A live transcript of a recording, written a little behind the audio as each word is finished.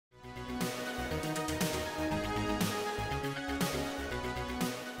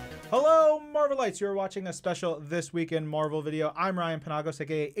Marvelites, you're watching a special This Week in Marvel video. I'm Ryan Penagos,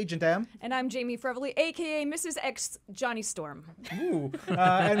 aka Agent M. And I'm Jamie Frevely, aka Mrs. X Johnny Storm. Ooh.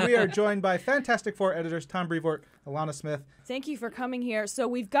 And we are joined by Fantastic Four editors Tom Brevoort, Alana Smith. Thank you for coming here. So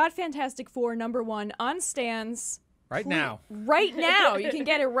we've got Fantastic Four #1 on stands. Right now. Right now. You can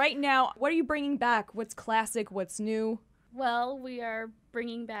get it right now. What are you bringing back? What's classic? What's new? Well, we are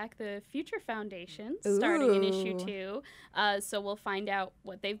bringing back the Future Foundation starting in issue 2. So we'll find out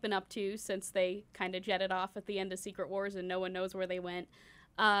what they've been up to since they kind of jetted off at the end of Secret Wars and no one knows where they went.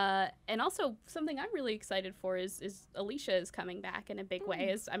 And also, something I'm really excited for is Alicia is coming back in a big way,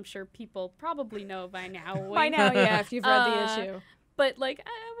 as I'm sure people probably know by now. By now, yeah, if you've read the issue. But, like,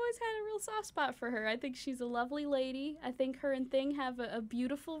 I've always had a real soft spot for her. I think she's a lovely lady. I think her and Thing have a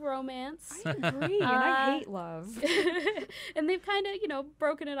beautiful romance. I agree, and I hate love. And they've kind of,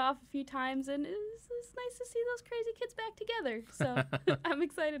 broken it off a few times, and it's nice to see those crazy kids back together. So I'm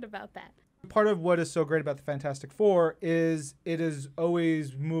excited about that. Part of what is so great about the Fantastic Four is it is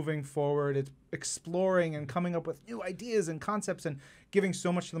always moving forward. It's exploring and coming up with new ideas and concepts and giving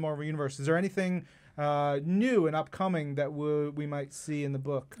so much to the Marvel Universe. Is there anything new and upcoming that we might see in the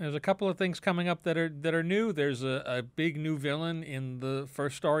book? There's a couple of things coming up that are new. There's a big new villain in the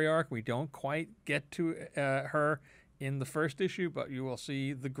first story arc. We don't quite get to her in the first issue, but you will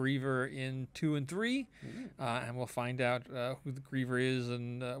see the Griever in 2 and 3, and we'll find out who the Griever is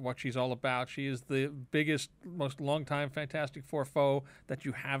and what she's all about. She is the biggest, most longtime Fantastic Four foe that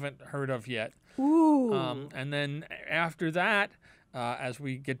you haven't heard of yet. Ooh. And then after that, as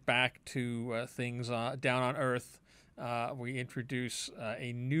we get back to things down on Earth, we introduce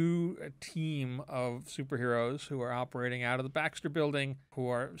a new team of superheroes who are operating out of the Baxter Building, who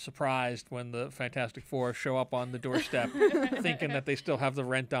are surprised when the Fantastic Four show up on the doorstep, thinking that they still have the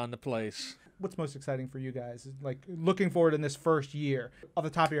rent on the place. What's most exciting for you guys? Like looking forward in this first year, off the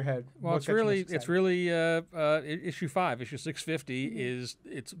top of your head. Well, it's really issue 5, issue 650 is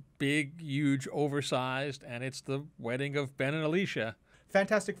it's big, huge, oversized, and it's the wedding of Ben and Alicia.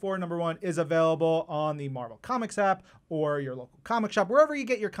 Fantastic Four #1 is available on the Marvel Comics app or your local comic shop, wherever you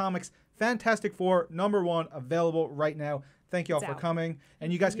get your comics. Fantastic Four #1 available right now. Thank you all for coming.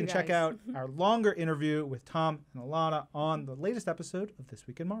 And you guys can check out our longer interview with Tom and Alana on the latest episode of This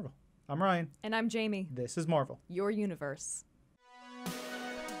Week in Marvel. I'm Ryan. And I'm Jamie. This is Marvel. Your universe.